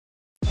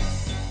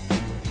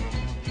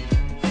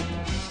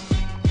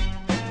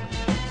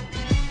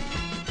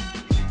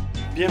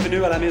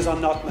Bienvenue à la Maison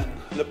Notman,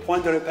 le point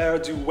de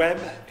repère du web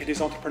et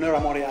des entrepreneurs à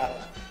Montréal.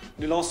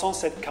 Nous lançons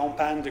cette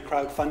campagne de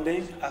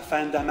crowdfunding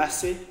afin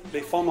d'amasser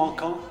les fonds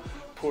manquants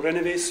pour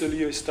rénover ce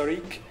lieu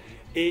historique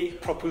et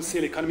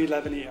propulser l'économie de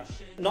l'avenir.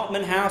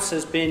 Notman House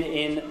has been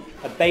in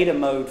a beta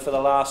mode for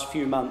the last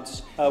few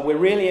months. We're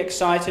really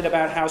excited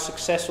about how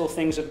successful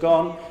things have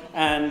gone,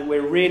 and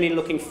we're really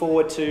looking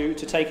forward to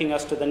taking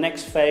us to the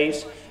next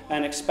phase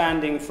and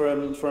expanding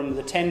from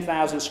the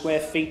 10,000 square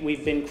feet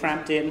we've been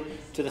cramped in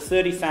to the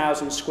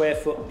 30,000 square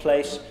foot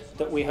place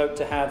that we hope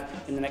to have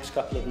in the next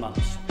couple of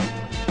months.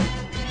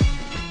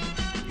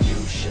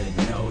 You should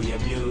know you're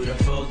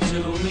beautiful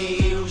to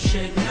me. You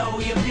should know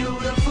you're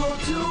beautiful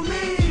to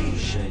me. You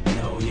should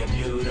know you're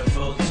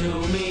beautiful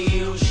to me.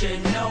 You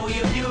should know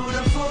you're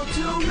beautiful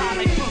to me.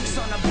 Comic books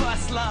on a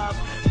bus, love.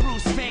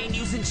 Bruce Wayne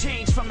using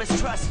change from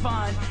his trust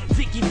fund.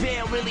 Vicky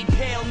Vale really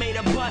pale, made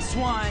a bus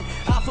one.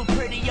 I feel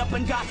pretty up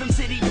in Gotham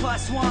City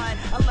 +1.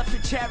 I left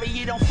the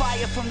chariot on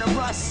fire from the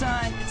rust,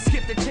 son.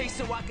 Skip the chase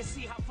so I can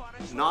see how far.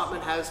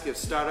 Notman House gives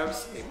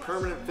startups a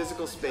permanent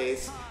physical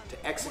space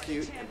to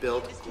execute and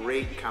build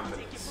great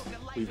companies.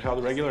 We've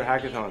held regular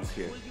hackathons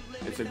here.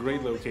 It's a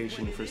great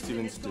location for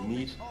students to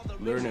meet,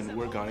 learn, and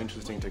work on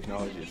interesting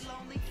technologies.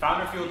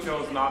 FounderFuel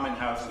chose Notman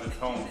House as its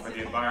home for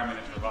the environment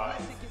it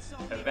provides.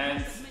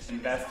 Events,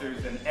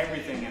 investors, and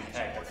everything in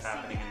tech that's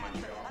happening in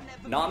Montreal.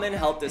 Notman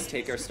helped us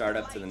take our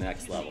startup to the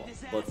next level,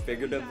 both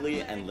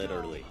figuratively and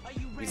literally.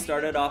 We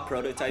started off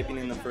prototyping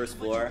in the first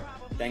floor,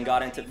 then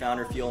got into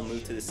FounderFuel,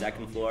 moved to the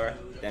second floor,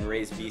 then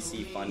raised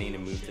VC funding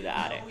and moved to the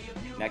attic.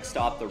 Next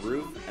stop, the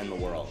roof and the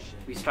world.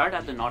 We started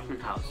at the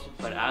Notman House,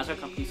 but as our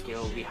company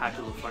scaled, we had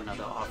to look for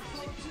another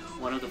office.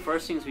 One of the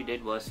first things we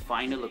did was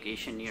find a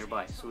location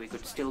nearby so we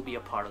could still be a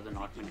part of the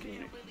Notman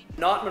community.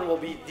 Notman will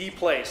be the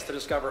place to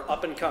discover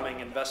up-and-coming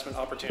investment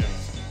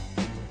opportunities.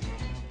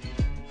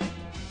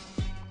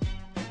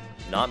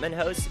 Notman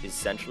House is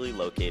centrally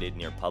located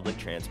near public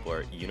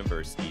transport,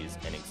 universities,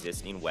 and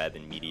existing web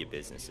and media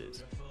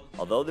businesses.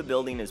 Although the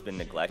building has been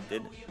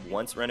neglected,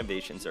 once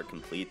renovations are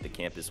complete, the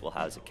campus will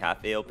house a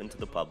cafe open to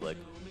the public,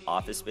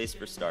 office space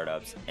for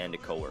startups, and a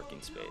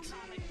co-working space.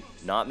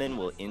 Notman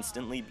will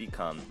instantly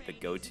become the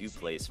go-to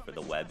place for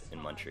the web in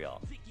Montreal.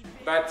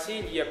 Bâtie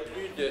il y a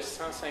plus de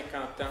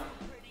 150 ans,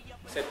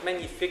 cette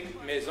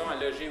magnifique maison a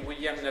logé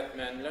William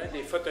Notman, l'un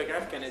des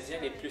photographes canadiens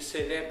les plus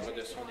célèbres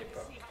de son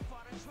époque.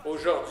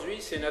 Aujourd'hui,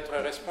 c'est notre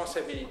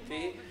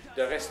responsabilité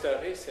de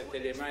restaurer cet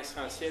élément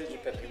essentiel du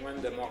patrimoine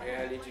de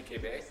Montréal et du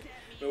Québec,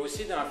 mais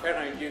aussi d'en faire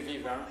un lieu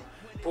vivant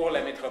pour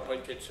la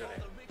métropole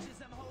culturelle.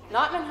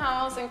 Notman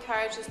House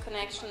encourages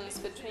connections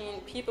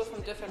between people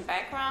from different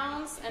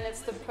backgrounds, and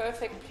it's the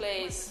perfect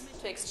place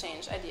to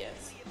exchange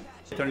ideas.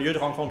 C'est un lieu de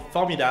rencontre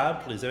formidable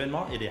pour les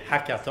événements et les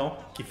hackathons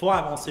qui font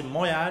avancer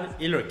Montréal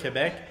et le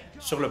Québec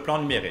sur le plan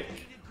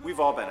numérique. We've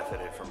all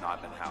benefited from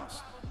Notman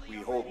House.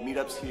 We hold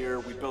meetups here,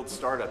 we build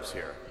startups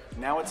here.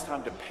 Now it's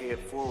time to pay it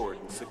forward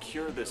and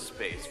secure this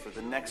space for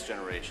the next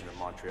generation of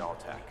Montreal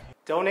tech.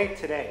 Donate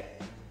today.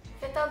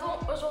 Faites un don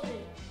aujourd'hui.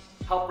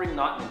 Help bring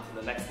Notman to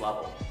the next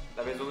level.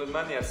 La Maison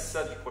Notman est à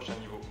ça du prochain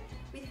niveau.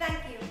 We thank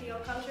you for your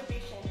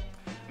contribution.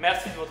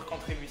 Merci de votre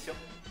contribution.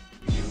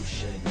 You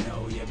should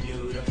know you're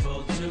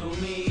beautiful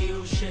to me.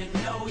 You should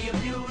know you're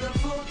beautiful.